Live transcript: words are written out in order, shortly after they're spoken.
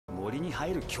森に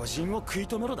入る巨人を食い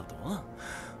止めろだと。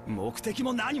目的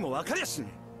も何も分かりゃしね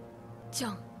え。じ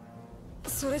ゃん、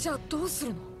それじゃあどうす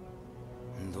るの？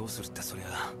どうするってそりゃ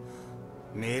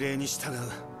命令に従う。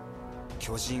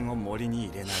巨人を森に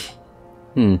入れな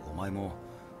い。お前も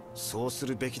そうす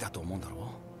るべきだと思うんだ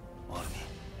ろう、アル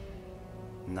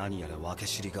ミ。何やら分け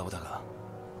知り顔だが。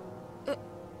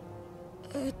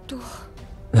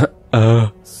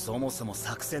そもそも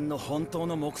作戦の本当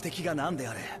の目的が何で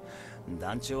あれ、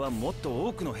団長はもっと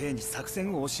多くの兵に作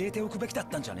戦を教えておくべきだっ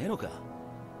たんじゃねえのか。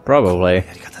Probably.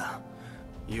 やり方、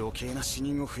余計な死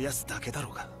人を増やすだけだろ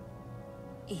うが。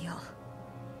いや、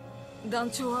団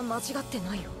長は間違って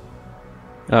ないよ。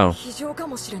Oh. 非常か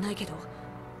もしれないけど、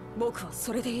僕は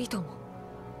それでいいと思う。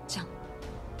じゃん。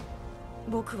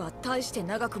僕は大して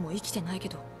長くも生きてないけ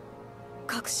ど、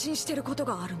確信してること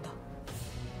があるんだ。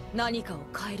何かを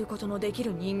変えることのでき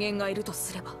る人間がいると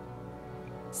すれば、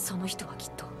その人はき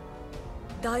っと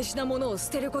大事なものを捨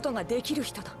てることができる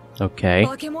人だ。Okay.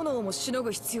 化け物をもしの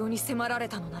ぐ必要に迫られ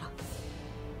たのなら、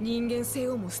人間性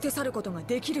をも捨て去ることが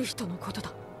できる人のこと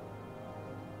だ。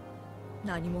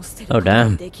何も捨てることが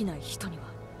できない人には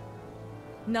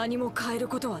何も変える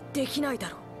ことはできないだ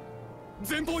ろう。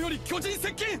前方より巨人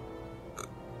接近。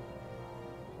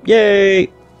Yay!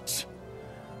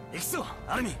 行くぞ、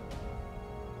アルミ。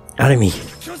Enemy.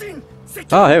 巨人接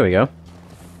近。 Oh, here we go.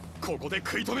 ここで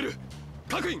食い止める。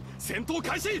各員戦闘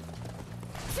開始。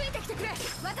ついてきてくれ。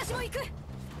私も行く。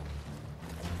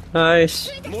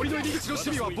Nice. 森の入り口の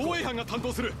守備は防衛班が担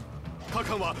当する。各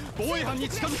班は防衛班に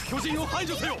近づく巨人を排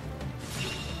除せよ。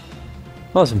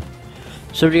 Awesome.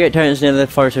 Subjugate titans near the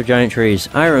forest of giant trees.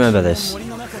 I remember this.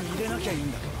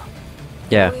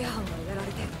 Yeah.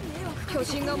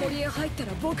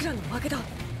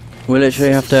 We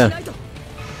literally have to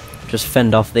just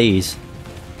fend off these.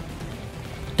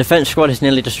 Defense squad is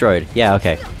nearly destroyed. Yeah,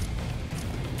 okay.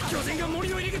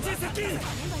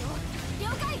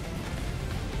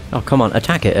 Oh, come on,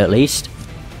 attack it at least.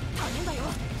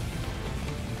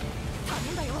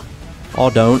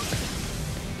 Or don't.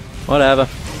 Whatever.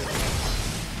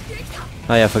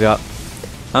 Oh yeah, I forgot.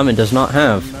 Armin does not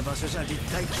have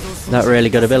that really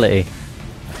good ability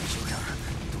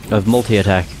of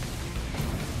multi-attack.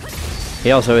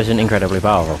 He also isn't incredibly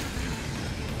powerful.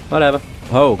 Whatever.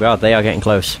 Oh god, they are getting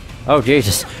close. Oh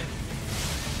Jesus.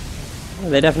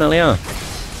 They definitely are.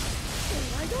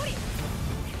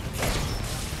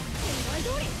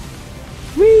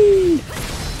 Whee!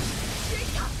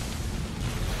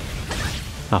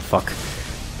 Oh fuck.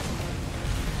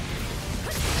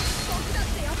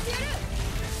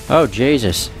 Oh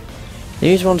Jesus.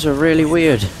 These ones are really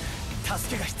weird.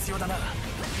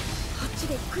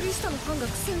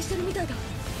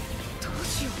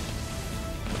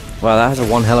 Wow, that has a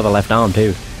one hell of a left arm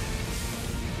too.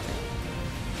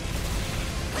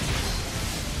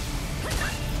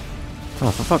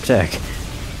 Oh, for fuck's sake.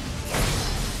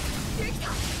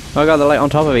 Oh god, they're like on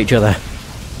top of each other.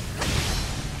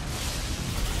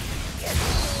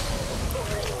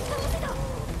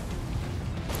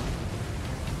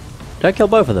 Did I kill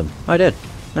both of them? I did.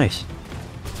 Nice.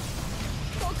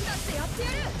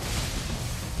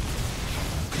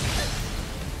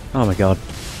 Oh my god.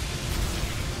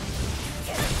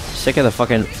 Sick of the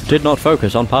fucking... Did not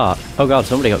focus on part. Oh god,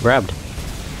 somebody got grabbed.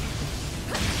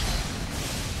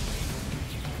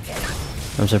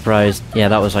 I'm surprised. Yeah,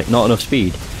 that was like not enough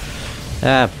speed.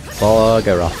 Ah,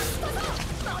 bugger off.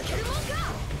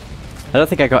 I don't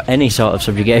think I got any sort of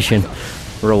subjugation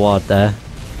reward there.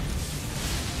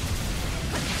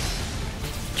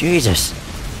 Jesus.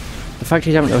 The fact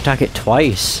he's having to attack it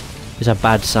twice is a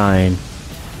bad sign.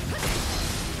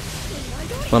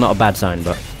 Well, not a bad sign,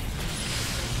 but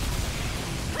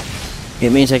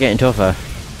it means they're getting tougher.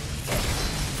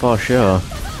 For sure.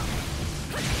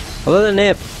 Although the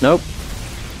nape... Nope.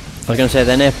 I was going to say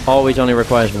the nape always only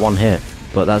requires one hit,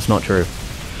 but that's not true.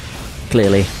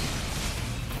 Clearly.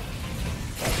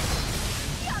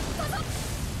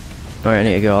 Alright, I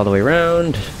need to go all the way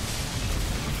around.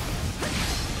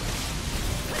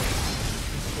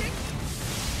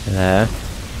 There.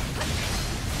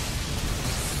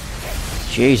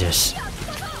 Jesus.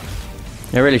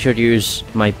 I really should use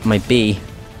my B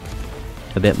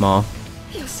a bit more.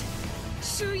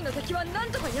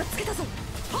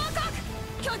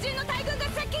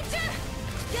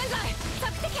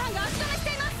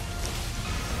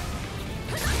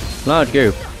 Large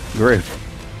goop. Group.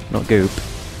 Not goop.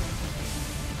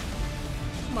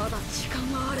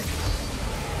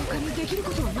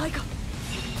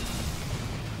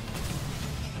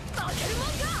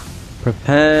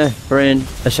 Prepare for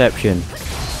interception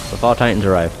before Titans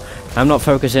arrive. I'm not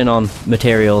focusing on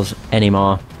materials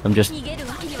anymore. I'm just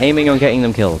aiming on getting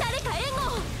them killed.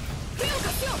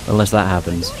 Unless that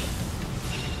happens.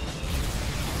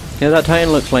 Yeah, that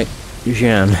Titan looks like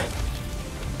Jean.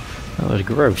 That was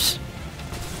gross.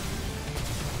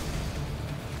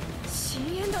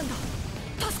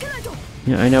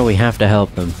 Yeah, I know we have to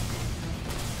help them.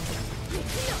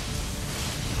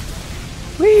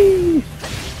 Whee!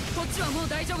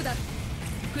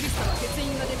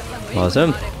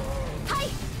 Awesome.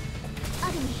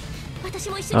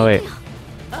 Oh wait.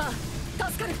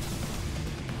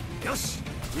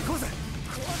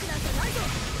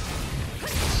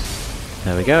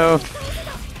 There we go.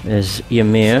 There's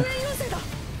Ymir.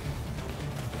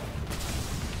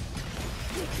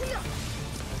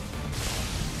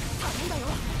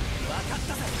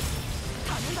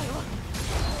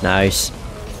 Nice.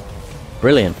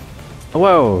 Brilliant. Oh,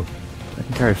 whoa! I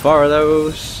can carry 4 of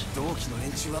those.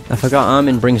 I forgot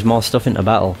Armin brings more stuff into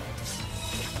battle.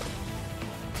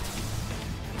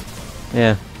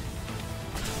 Yeah.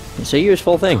 It's a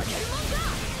useful thing.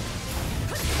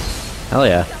 Hell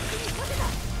yeah.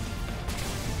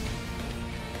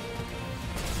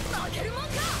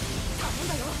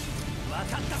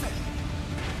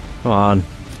 Come on.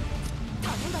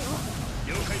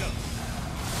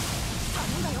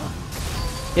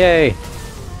 Yay! I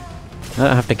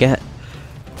don't have to get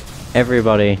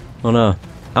everybody. Oh no.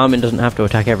 Armin doesn't have to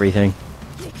attack everything.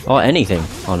 Or anything,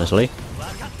 honestly.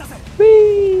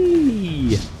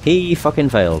 Whee! He fucking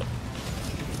failed.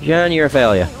 Jan, you're a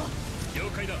failure.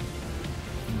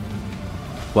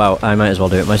 Wow, I might as well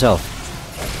do it myself.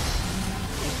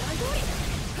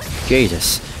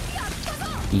 Jesus.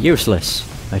 Useless,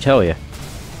 I tell you.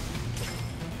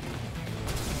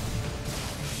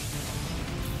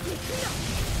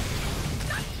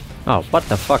 Oh, what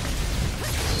the fuck?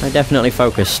 I definitely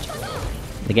focused.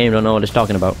 The game don't know what it's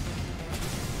talking about.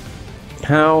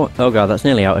 How? Oh god, that's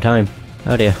nearly out of time.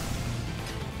 Oh dear.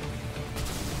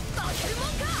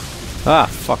 Ah,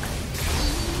 fuck.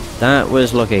 That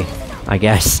was lucky, I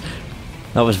guess.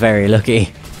 That was very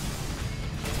lucky.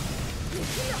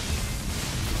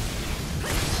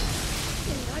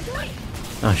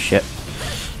 Oh shit.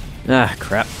 Ah,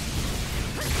 crap.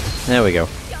 There we go.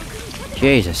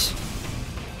 Jesus.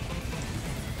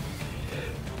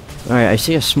 Alright, I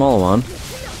see a small one.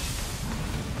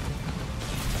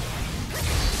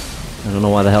 I don't know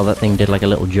why the hell that thing did like a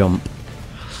little jump.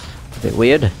 A bit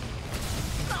weird.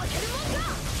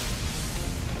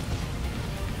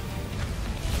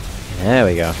 There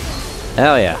we go.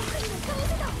 Hell yeah.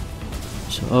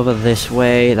 So over this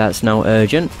way, that's now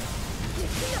urgent.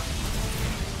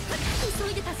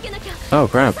 Oh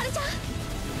crap.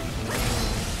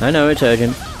 I know it's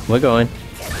urgent. We're going.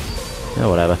 Oh,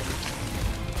 whatever.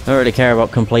 I don't really care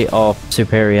about complete or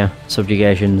superior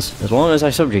subjugations. As long as I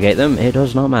subjugate them, it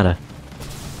does not matter.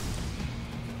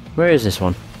 Where is this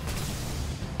one?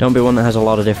 Don't be one that has a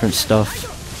lot of different stuff.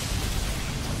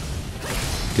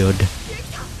 Good.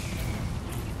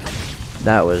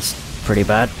 That was pretty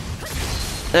bad.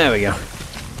 There we go.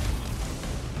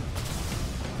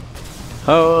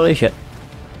 Holy shit.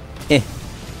 Eh.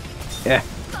 Yeah.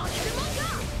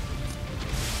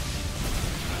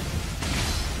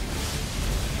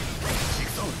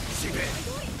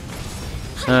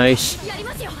 Nice.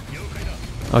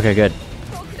 Okay, good.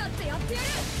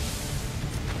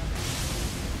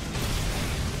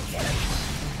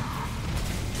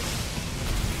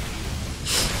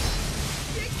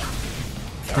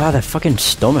 Ah, their fucking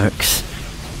stomachs.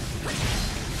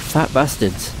 Fat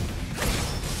bastards.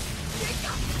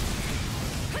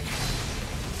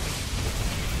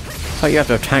 How you have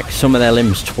to attack some of their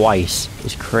limbs twice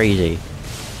is crazy.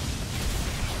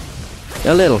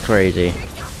 A little crazy.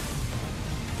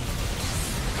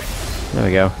 There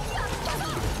we go.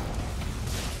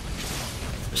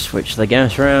 Switch the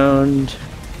gas round.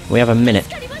 We have a minute.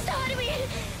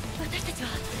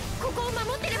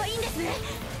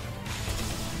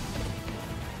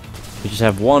 We just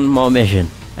have one more mission,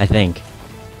 I think.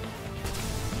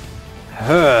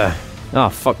 Oh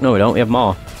fuck, no we don't, we have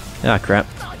more. Ah crap.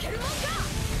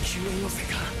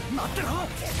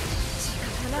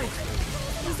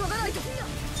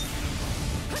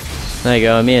 There you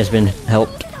go, Amir's been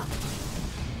helped.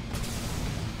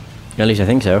 At least I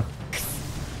think so.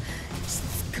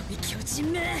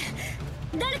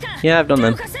 Yeah, I've done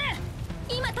them.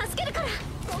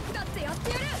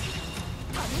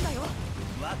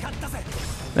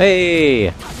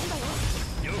 Hey!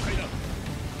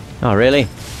 Oh, really?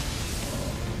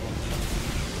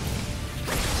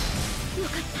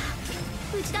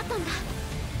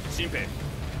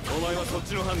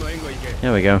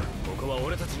 There we go.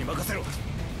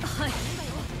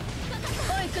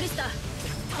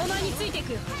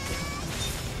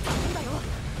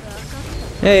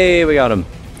 Hey, we got him.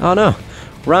 Oh no,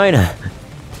 Reiner.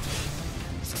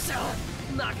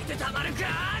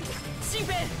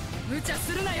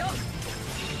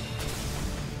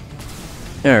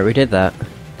 Alright, we did that.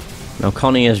 Now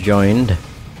Connie has joined.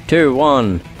 2,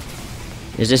 1.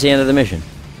 Is this the end of the mission?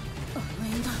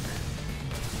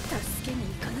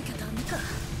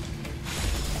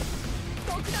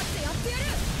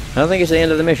 I don't think it's the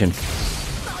end of the mission.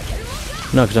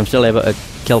 No, because I'm still able to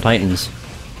kill Titans.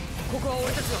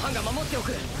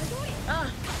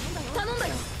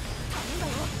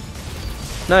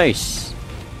 Nice!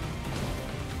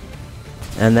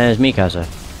 And there's Mikasa.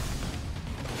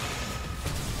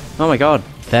 Oh my god,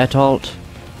 Bertolt.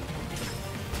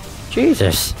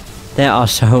 Jesus! There are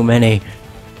so many. Did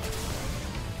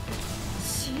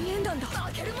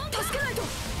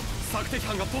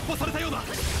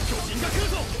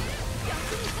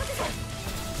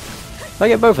I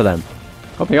get both of them?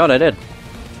 Oh my god, I did.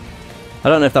 I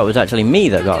don't know if that was actually me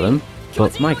that got them,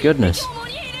 but my goodness.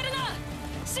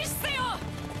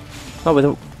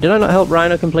 Oh, did I not help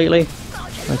Reiner completely?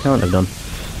 I can't have done.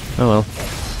 Oh well.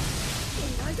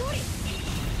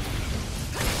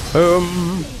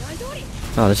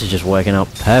 Oh, this is just working out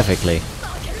perfectly.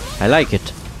 I like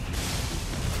it.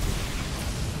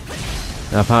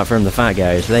 Apart from the fat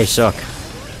guys, they suck.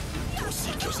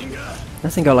 I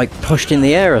think I like pushed in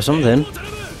the air or something.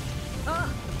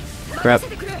 Crap.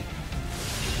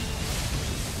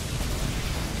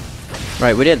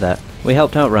 Right, we did that. We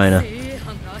helped out Reiner.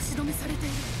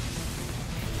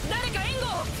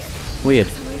 Weird.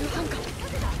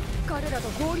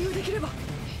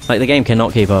 Like the game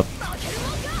cannot keep up.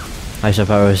 I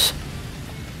suppose.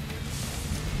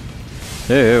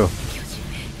 Ooh.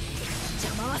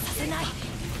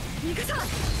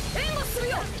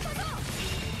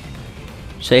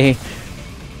 See?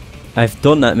 I've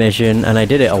done that mission and I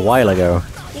did it a while ago.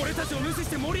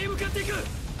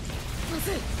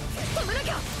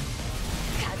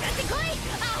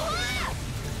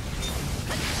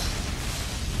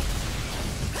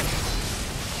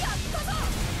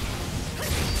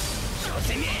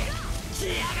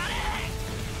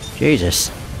 Jesus.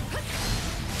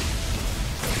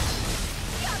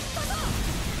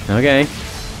 Okay.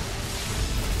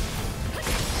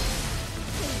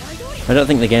 I don't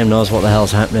think the game knows what the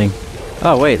hell's happening.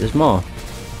 Oh wait, there's more.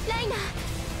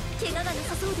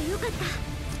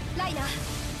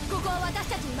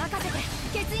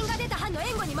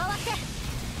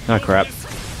 Oh crap.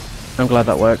 I'm glad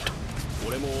that worked.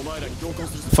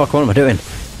 Fuck, what am I doing?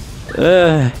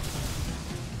 There.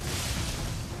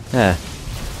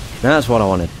 That's what I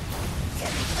wanted.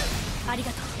 I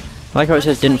like how it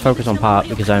says didn't focus on part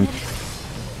because I'm,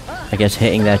 I guess,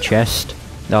 hitting their chest.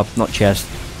 No, not chest.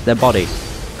 Their body.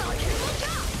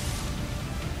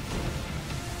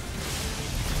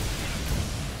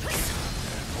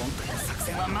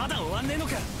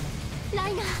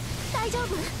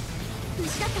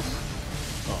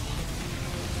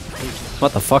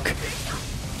 What the fuck?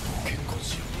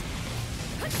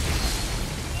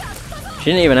 She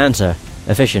didn't even answer.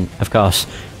 Efficient, of course.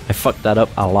 I fucked that up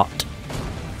a lot.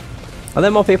 Are there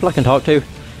more people I can talk to?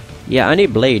 Yeah, I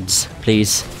need blades,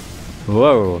 please.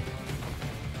 Whoa.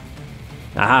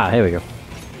 Aha, here we go.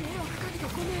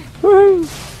 Woohoo!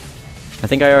 I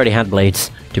think I already had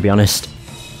blades, to be honest.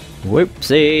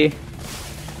 Whoopsie.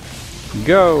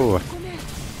 Go!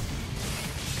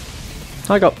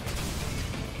 I got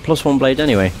 +1 blades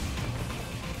anyway.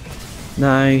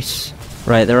 Nice.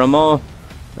 Right, there are more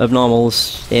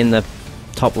abnormals in the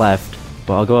top left,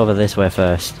 but I'll go over this way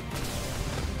first.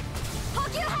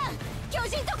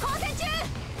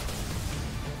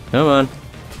 Come on.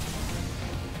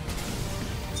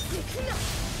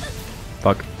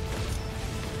 Fuck.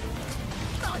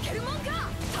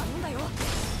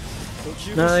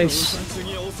 Nice.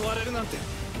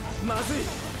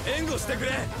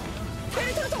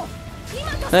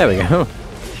 There we go.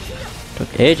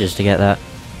 Took ages to get that.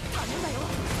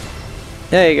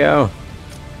 There you go.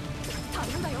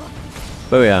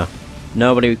 Booyah.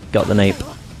 Nobody got the nape.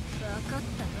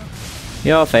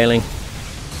 You're failing.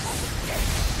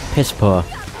 Piss poor.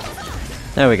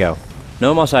 There we go.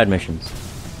 No more side missions.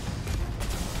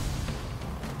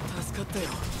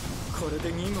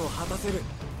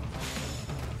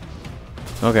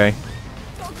 Okay.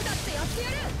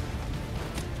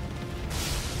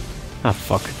 Ah,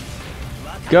 fuck.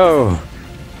 Go!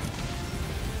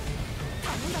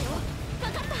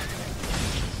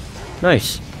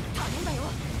 Nice.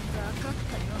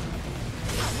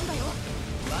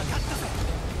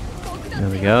 There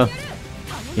we go.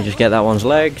 You just get that one's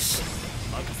legs.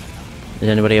 Is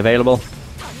anybody available?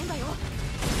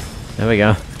 There we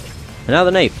go. And now the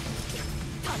nape.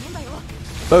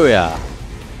 Booyah!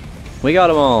 We got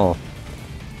them all!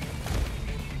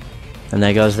 And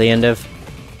there goes the end of...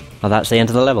 Oh, that's the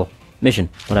end of the level. Mission.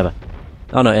 Whatever.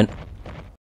 Oh no,